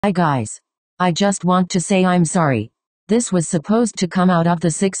Hi guys. I just want to say I'm sorry. This was supposed to come out of the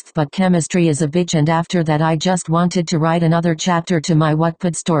 6th, but chemistry is a bitch, and after that I just wanted to write another chapter to my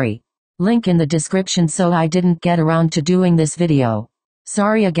Wattpad story. Link in the description, so I didn't get around to doing this video.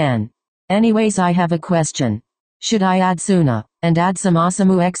 Sorry again. Anyways, I have a question. Should I add Suna, and add some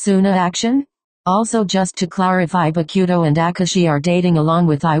Osamu x Suna action? Also, just to clarify, Bakuto and Akashi are dating along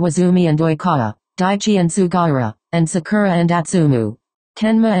with Iwazumi and Oikawa, Daichi and Sugawara, and Sakura and Atsumu.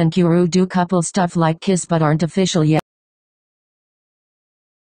 Kenma and Kuru do couple stuff like kiss but aren't official yet.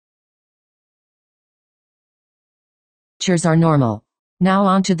 Pictures are normal. Now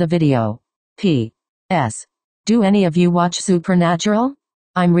on to the video. P.S. Do any of you watch Supernatural?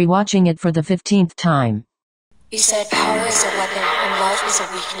 I'm rewatching it for the 15th time. You said power is a weapon and love is a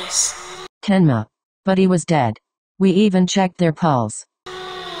weakness. Kenma. But he was dead. We even checked their pulse.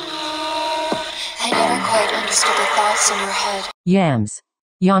 I never quite understood the thoughts in your head. Yams.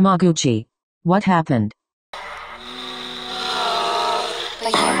 Yamaguchi. What happened? But you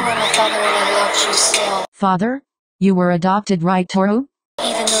were my father and I loved you still. Father? You were adopted, right, Toru?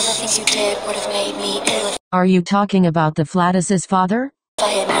 Even though the things you did would have made me ill. Are you talking about the Flatus's father? If I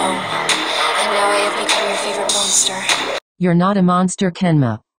had known. And now I have become your favorite monster. You're not a monster,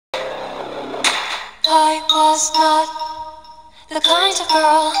 Kenma. I was not the kind of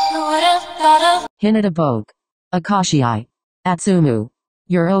girl who would have thought of Hinata Bogue. Akashi. Atsumu.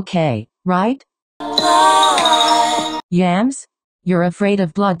 You're okay, right? blood. Yams? You're afraid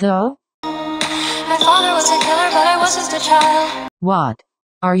of blood though? My father was a killer, but I was just a child. What?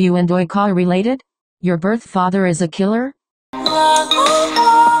 Are you and Oikawa related? Your birth father is a killer? Oh,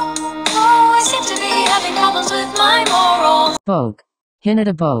 I seem to be having problems with my morals. Bogue.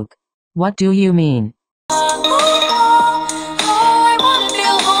 Hinata Bogue. What do you mean? I want to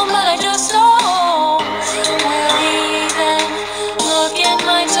feel home, but I just don't. Will he then look in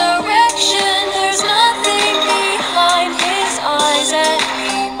my direction? There's nothing behind his eyes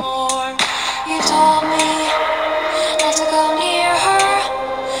anymore. You told me not to go near her,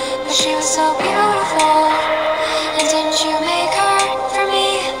 but she was so beautiful. And didn't you make her for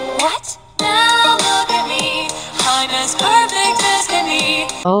me? What? Now look at me, I'm as perfect as can be.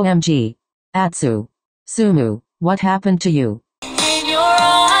 OMG. Atsu. Sumu. What happened to you? In your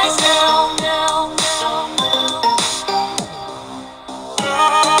eyes now, now, now.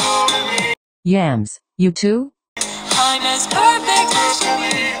 Yams. You too? I'm as perfect as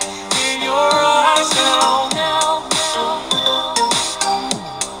can be. In your eyes now, now, now.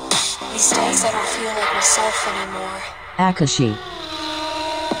 These days I don't feel like myself anymore. Akashi.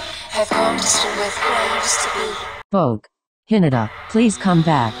 I've grown distant with who I used to be. Bogue. Hinata, please come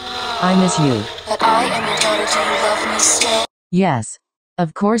back. I miss you. But I am your daughter, do you love me still? Yes.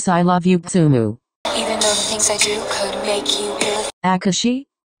 Of course I love you, Tsumu. Even though the things I do could make you ill. Akashi?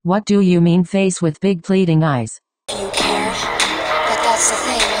 What do you mean, face with big pleading eyes? If you care, but that's the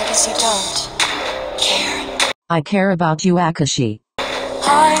thing, I guess you don't care. I care about you, Akashi.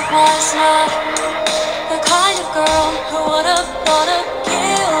 I was not the kind of girl who would have thought of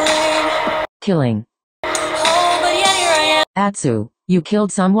killing. Killing. Oh, but yet here I am. Atsu, you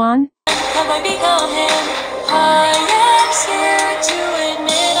killed someone? Have I become him? I am scared to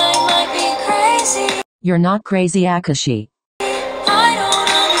admit I might be crazy. You're not crazy, Akashi. I don't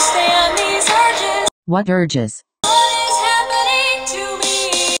understand these urges. What urges? What is happening to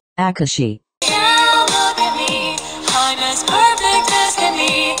me? Akashi. Now look at me. I'm as perfect as can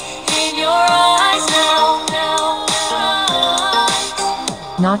be. In your eyes now, now,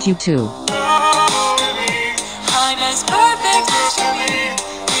 now. Not you too. I'm as perfect as can be.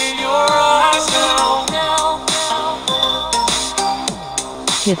 In your eyes now, now, now.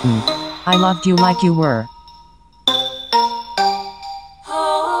 Kitten. I loved you like you were.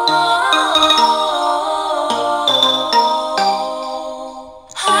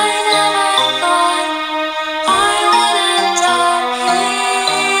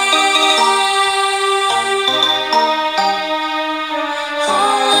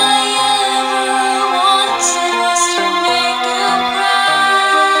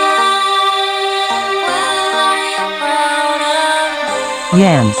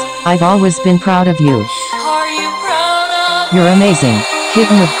 Yams, I've always been proud of you. Are you proud of You're amazing.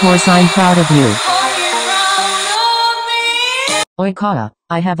 Kitten, of course I'm proud of you. Are you proud of me? Oikawa,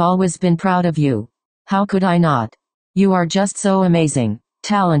 I have always been proud of you. How could I not? You are just so amazing,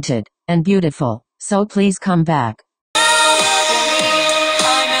 talented, and beautiful, so please come back.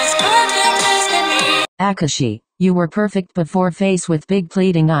 I'm as perfect as can be. Akashi, you were perfect before, face with big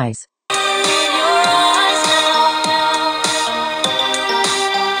pleading eyes. In your eyes now, now.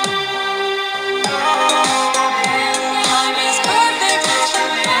 I'm as perfect as can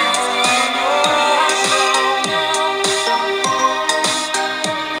be.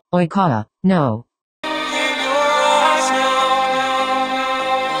 Oikawa, no.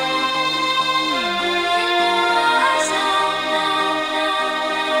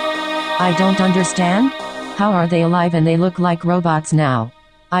 I don't understand? How are they alive and they look like robots now?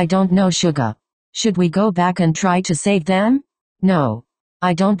 I don't know, Suga. Should we go back and try to save them? No.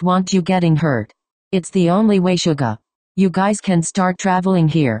 I don't want you getting hurt. It's the only way, Suga. You guys can start traveling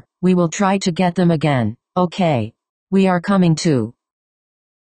here. We will try to get them again, okay? We are coming too.